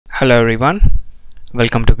Hello everyone,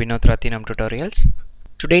 welcome to Vinoth tutorials.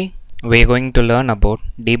 Today we are going to learn about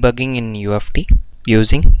debugging in UFT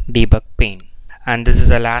using Debug Pane, and this is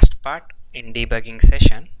the last part in debugging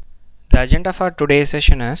session. The agenda for today's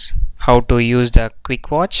session is how to use the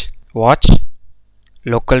quick watch,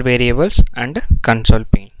 local variables and console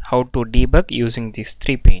pane. How to debug using these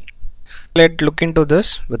three pane. Let's look into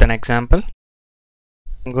this with an example.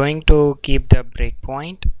 I'm going to keep the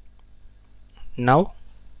breakpoint. Now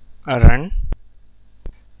run.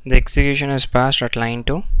 The execution is passed at line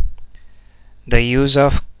 2. The use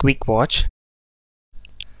of quick watch.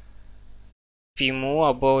 If you move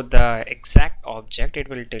above the exact object, it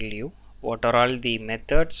will tell you what are all the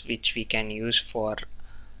methods which we can use for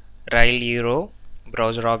rail euro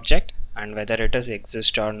browser object and whether it is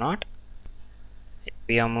exist or not.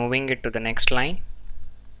 We are moving it to the next line.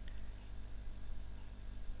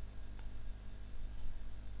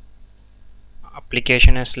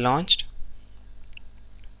 Application is launched.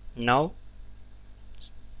 Now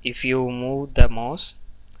if you move the mouse,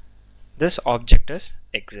 this object is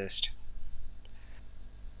exist.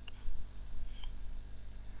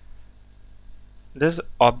 This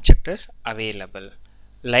object is available.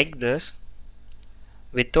 Like this,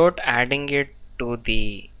 without adding it to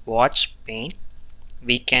the watch pane,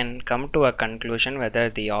 we can come to a conclusion whether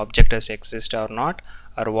the object is exist or not,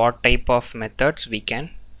 or what type of methods we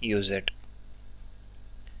can use it.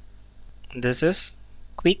 This is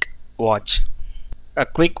quick watch. A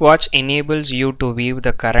quick watch enables you to view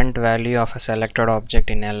the current value of a selected object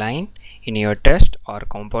in a line in your test or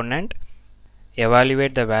component,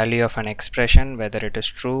 evaluate the value of an expression whether it is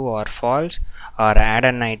true or false, or add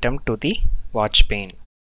an item to the watch pane.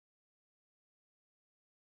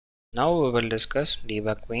 Now we will discuss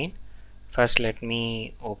debug pane. First let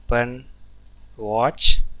me open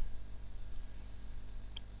watch,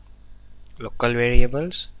 local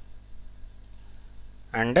variables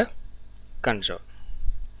and console.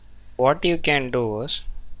 What you can do is,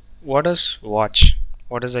 what is watch?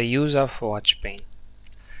 What is the use of watch pane?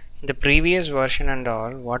 In the previous version and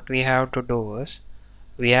all, what we have to do is,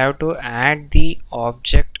 we have to add the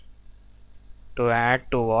object to add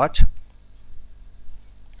to watch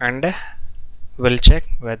and we'll check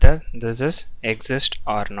whether this is exist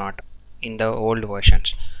or not in the old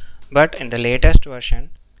versions. But in the latest version,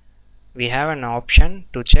 we have an option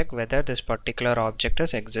to check whether this particular object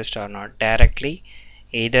is exist or not directly,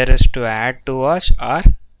 either is to add to watch or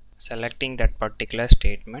selecting that particular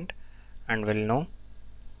statement, and we'll know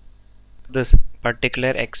this particular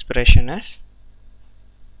expression as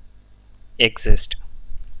exist.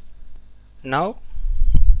 Now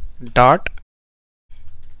dot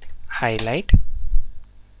highlight,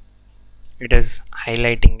 it is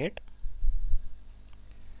highlighting it.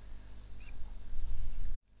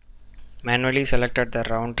 Manually selected the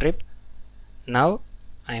round trip. Now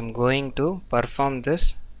I am going to perform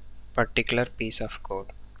this particular piece of code.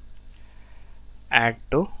 Add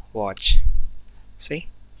to watch. See,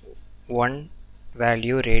 one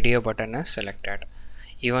value radio button is selected.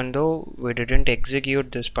 Even though we didn't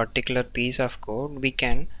execute this particular piece of code, we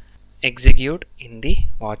can execute in the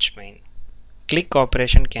watch pane. Click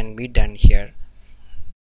operation can be done here.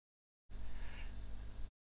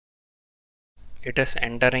 It is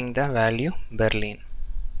entering the value Berlin.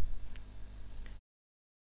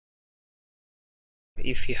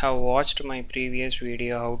 If you have watched my previous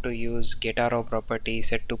video how to use getArrow property,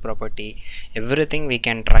 set to property, everything we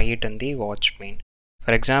can try it in the watch pane.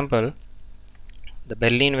 For example, the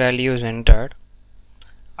Berlin value is entered.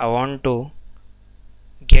 I want to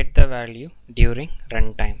get the value during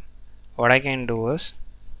runtime. What I can do is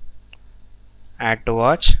add to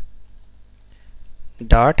watch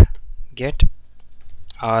dot get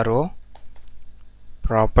arrow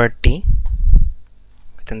property.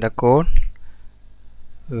 Within the code,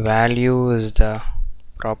 value is the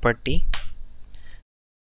property.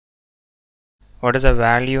 What is the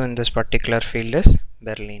value in this particular field is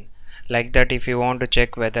Berlin. Like that, if you want to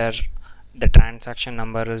check whether the transaction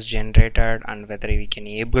number is generated and whether we can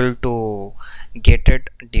able to get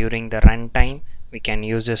it during the runtime, we can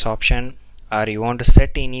use this option. Or you want to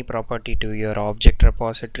set any property to your object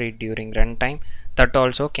repository during runtime, that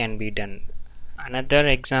also can be done. Another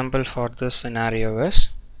example for this scenario is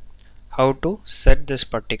how to set this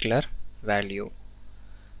particular value.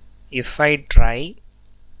 If I try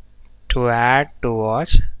to add to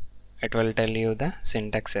watch, it will tell you the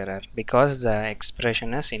syntax error because the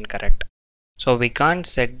expression is incorrect. So we can't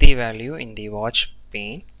set the value in the watch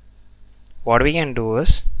pane. What we can do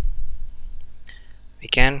is, we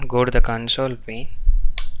can go to the console pane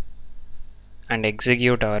and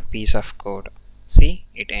execute our piece of code. See,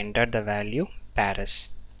 it entered the value Paris.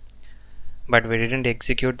 but we didn't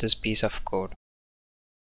execute this piece of code.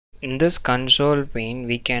 In this console pane,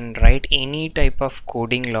 we can write any type of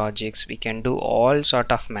coding logics. We can do all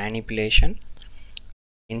sort of manipulation.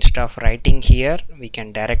 Instead of writing here, we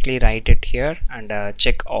can directly write it here and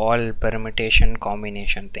check all permutation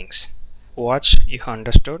combination things. Watch, you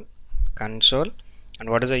understood console, and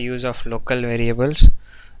what is the use of local variables.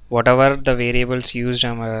 Whatever the variables used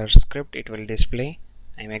in our script, it will display.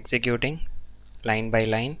 I'm executing line by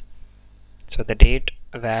line. So the date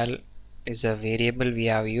val is a variable we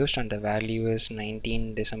have used, and the value is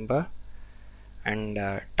 19 December. And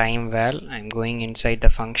time val, I'm going inside the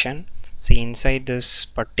function. See, inside this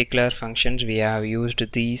particular functions we have used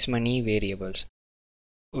these many variables.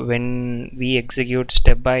 When we execute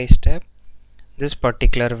step by step, this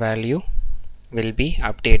particular value will be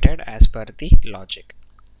updated as per the logic.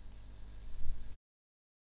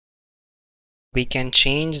 We can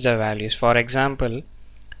change the values. For example,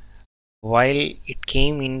 while it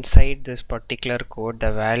came inside this particular code,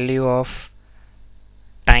 the value of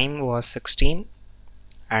time was 16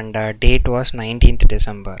 and date was 19th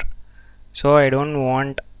December. So I don't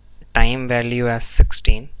want time value as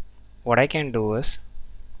 16. What I can do is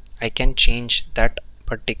I can change that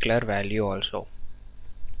particular value also.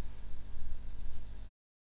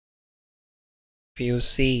 If you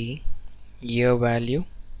see year value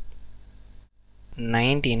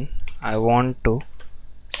 19, I want to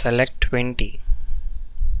select 20.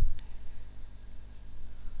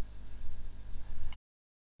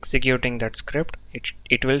 Executing that script,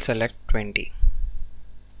 it will select 20.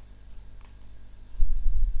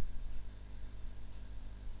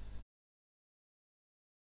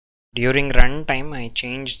 During runtime, I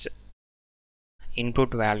changed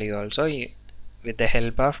input value also with the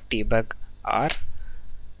help of debug or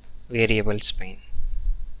variables pane.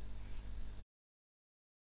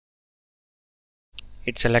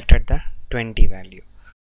 It selected the 20 value.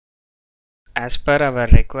 As per our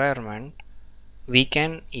requirement, we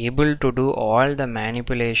can able to do all the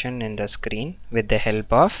manipulation in the screen with the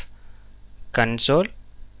help of console,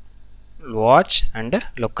 watch and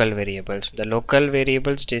local variables. The local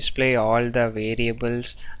variables display all the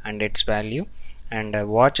variables and its value, and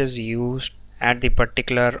watch is used at the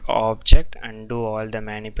particular object and do all the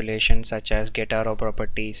manipulations such as get arrow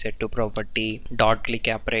property, set to property, dot click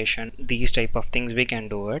operation. These type of things we can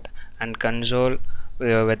do it. And console,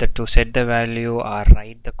 whether to set the value or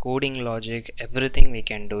write the coding logic, everything we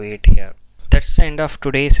can do it here. That's the end of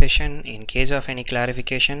today's session. In case of any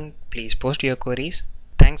clarification, please post your queries.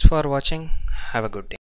 Thanks for watching. Have a good day.